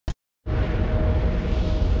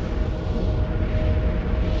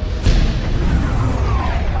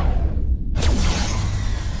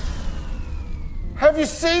you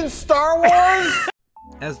seen Star Wars?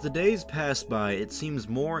 As the days pass by, it seems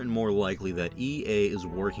more and more likely that EA is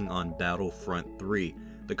working on Battlefront 3.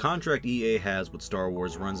 The contract EA has with Star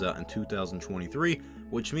Wars runs out in 2023,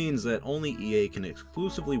 which means that only EA can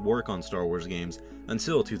exclusively work on Star Wars games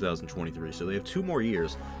until 2023, so they have 2 more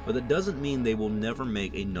years, but that doesn't mean they will never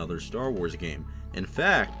make another Star Wars game. In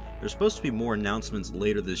fact, there's supposed to be more announcements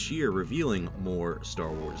later this year revealing more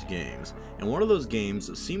Star Wars games, and one of those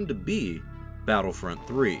games seemed to be Battlefront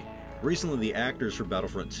 3. Recently, the actors for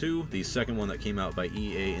Battlefront 2, the second one that came out by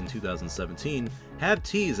EA in 2017, have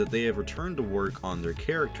teased that they have returned to work on their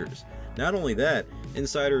characters. Not only that,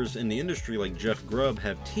 insiders in the industry like Jeff Grubb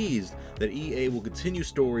have teased that EA will continue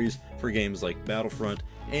stories for games like Battlefront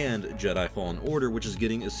and Jedi Fallen Order, which is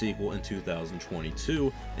getting a sequel in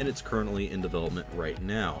 2022, and it's currently in development right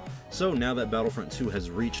now. So now that Battlefront 2 has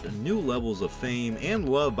reached new levels of fame and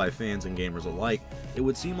love by fans and gamers alike, it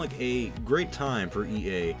would seem like a great time for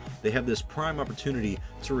EA. They have this prime opportunity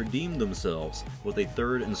to redeem themselves with a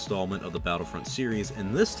 3rd installment of the Battlefront series,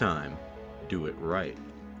 and this time, do it right.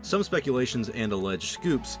 Some speculations and alleged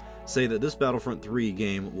scoops say that this Battlefront 3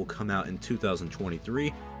 game will come out in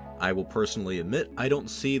 2023. I will personally admit I don't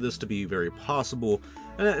see this to be very possible.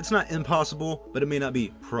 It's not impossible, but it may not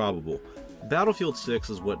be probable. Battlefield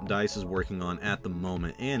 6 is what DICE is working on at the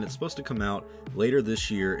moment, and it's supposed to come out later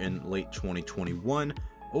this year in late 2021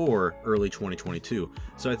 or early 2022.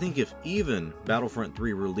 So I think if even Battlefront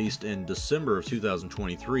 3 released in December of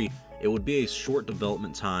 2023, it would be a short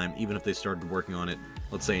development time even if they started working on it,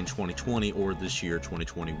 let's say in 2020 or this year,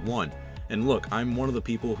 2021. And look, I'm one of the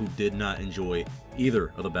people who did not enjoy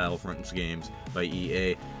either of the Battlefront games by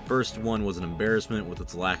EA. First one was an embarrassment with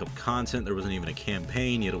its lack of content. There wasn't even a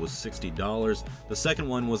campaign, yet it was $60. The second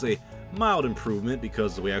one was a mild improvement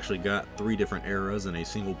because we actually got 3 different eras in a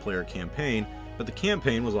single player campaign, but the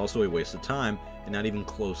campaign was also a waste of time and not even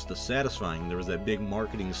close to satisfying. There was that big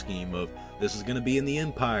marketing scheme of, this is going to be in the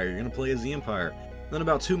Empire, you're going to play as the Empire. Then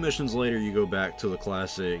about 2 missions later, you go back to the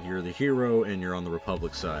classic, you're the hero and you're on the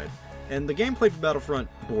Republic side. And the gameplay for Battlefront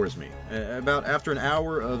bores me. After an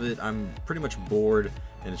hour of it, I'm pretty much bored,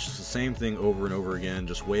 and it's just the same thing over and over again,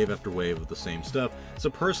 just wave after wave of the same stuff. So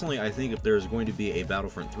personally, I think if there's going to be a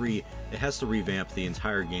Battlefront 3, it has to revamp the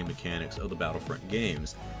entire game mechanics of the Battlefront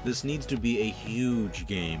games. This needs to be a huge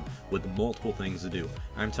game with multiple things to do.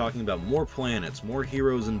 I'm talking about more planets, more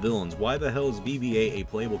heroes and villains. Why the hell is BB-8 a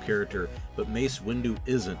playable character, but Mace Windu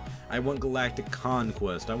isn't? I want galactic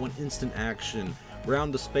conquest, I want instant action.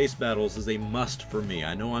 Round the space battles is a must for me.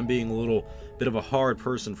 I know I'm being a little bit of a hard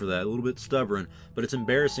person for that, a little bit stubborn, but it's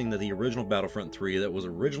embarrassing that the original Battlefront 3 that was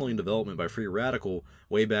originally in development by Free Radical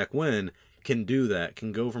way back when can do that,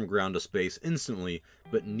 can go from ground to space instantly,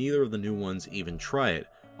 but neither of the new ones even try it.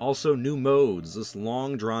 Also, new modes, this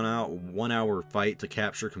long drawn out 1-hour fight to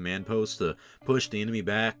capture command posts to push the enemy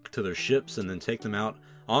back to their ships and then take them out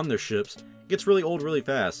on their ships, gets really old really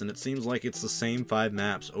fast, and it seems like it's the same 5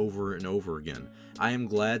 maps over and over again. I am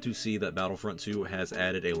glad to see that Battlefront 2 has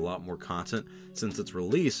added a lot more content since its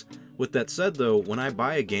release. With that said though, when I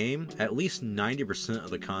buy a game, at least 90%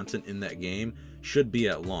 of the content in that game should be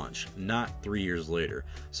at launch, not 3 years later.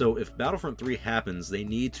 So if Battlefront 3 happens, they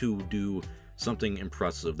need to do something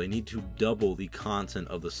impressive. They need to double the content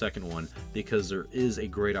of the second one because there is a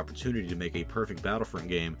great opportunity to make a perfect Battlefront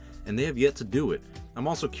game, and they have yet to do it. I'm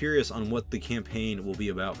also curious on what the campaign will be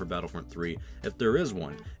about for Battlefront 3, if there is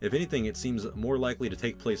one. If anything, it seems more likely to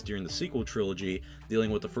take place during the sequel trilogy,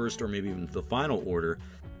 dealing with the First or maybe even the Final Order,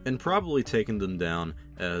 and probably taking them down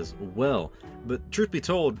as well. But truth be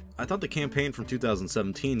told, I thought the campaign from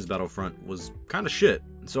 2017's Battlefront was kind of shit,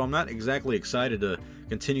 so I'm not exactly excited to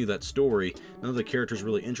continue that story. None of the characters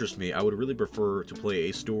really interest me. I would really prefer to play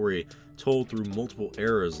a story told through multiple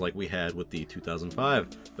eras like we had with the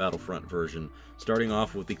 2005 Battlefront version. Starting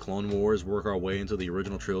off with the Clone Wars, work our way into the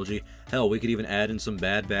original trilogy. Hell, we could even add in some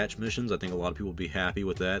Bad Batch missions. I think a lot of people would be happy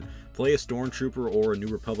with that. Play a Stormtrooper or a New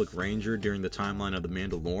Republic Ranger during the timeline of The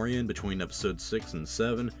Mandalorian between episodes 6 and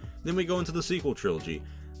 7. Then we go into the sequel trilogy.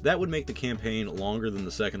 That would make the campaign longer than the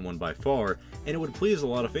second one by far, and it would please a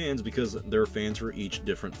lot of fans because they're fans for each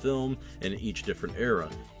different film and each different era.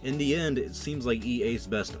 In the end, it seems like EA's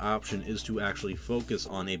best option is to actually focus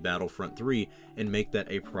on a Battlefront 3 and make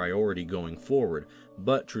that a priority going forward.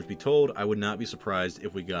 But truth be told, I would not be surprised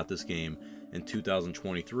if we got this game in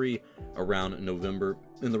 2023 around November.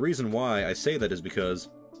 And the reason why I say that is because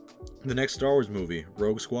the next Star Wars movie,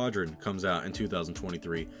 Rogue Squadron, comes out in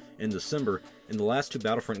 2023 in December, and the last 2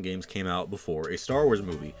 Battlefront games came out before a Star Wars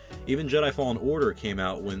movie. Even Jedi Fallen Order came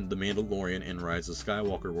out when The Mandalorian and Rise of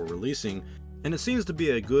Skywalker were releasing, And it seems to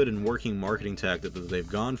be a good and working marketing tactic that they've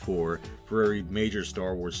gone for every major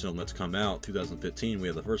Star Wars film that's come out. 2015, we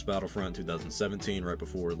had the first Battlefront. 2017, right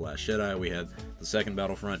before The Last Jedi, we had the second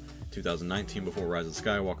Battlefront. 2019, before Rise of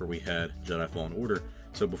Skywalker, we had Jedi Fallen Order.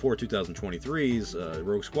 So before 2023's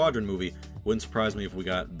Rogue Squadron movie, wouldn't surprise me if we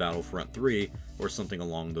got Battlefront 3 or something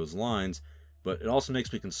along those lines. But it also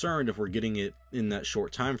makes me concerned if we're getting it in that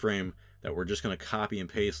short time frame that we're just going to copy and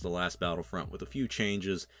paste the last Battlefront with a few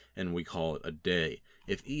changes and we call it a day.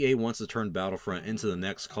 If EA wants to turn Battlefront into the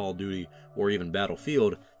next Call of Duty or even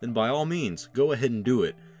Battlefield, then by all means, go ahead and do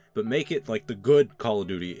it. But make it like the good Call of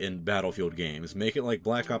Duty and Battlefield games. Make it like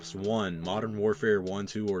Black Ops 1, Modern Warfare 1,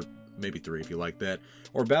 2, or maybe 3 if you like that.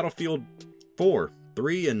 Or Battlefield 4.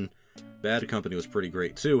 3 and Bad Company was pretty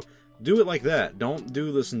great too. Do it like that. Don't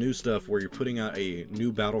do this new stuff where you're putting out a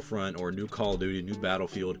new Battlefront or a new Call of Duty, new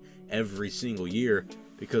Battlefield every single year,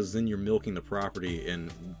 because then you're milking the property.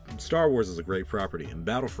 And Star Wars is a great property, and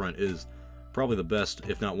Battlefront is probably the best,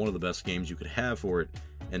 if not one of the best games you could have for it,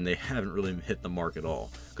 and they haven't really hit the mark at all.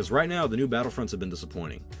 Because right now, the new Battlefronts have been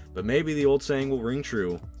disappointing. But maybe the old saying will ring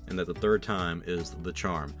true, and that the third time is the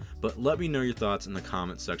charm. But let me know your thoughts in the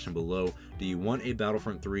comments section below. Do you want a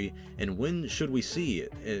Battlefront 3, and when should we see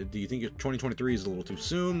it? Do you think 2023 is a little too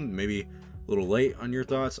soon? Maybe a little late on your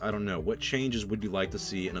thoughts? I don't know. What changes would you like to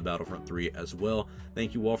see in a Battlefront 3 as well?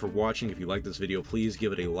 Thank you all for watching. If you like this video, please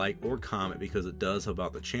give it a like or comment because it does help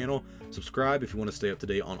out the channel. Subscribe if you want to stay up to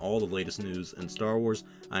date on all the latest news in Star Wars.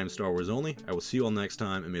 I am Star Wars Only. I will see you all next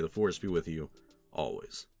time, and may the Force be with you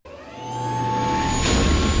always.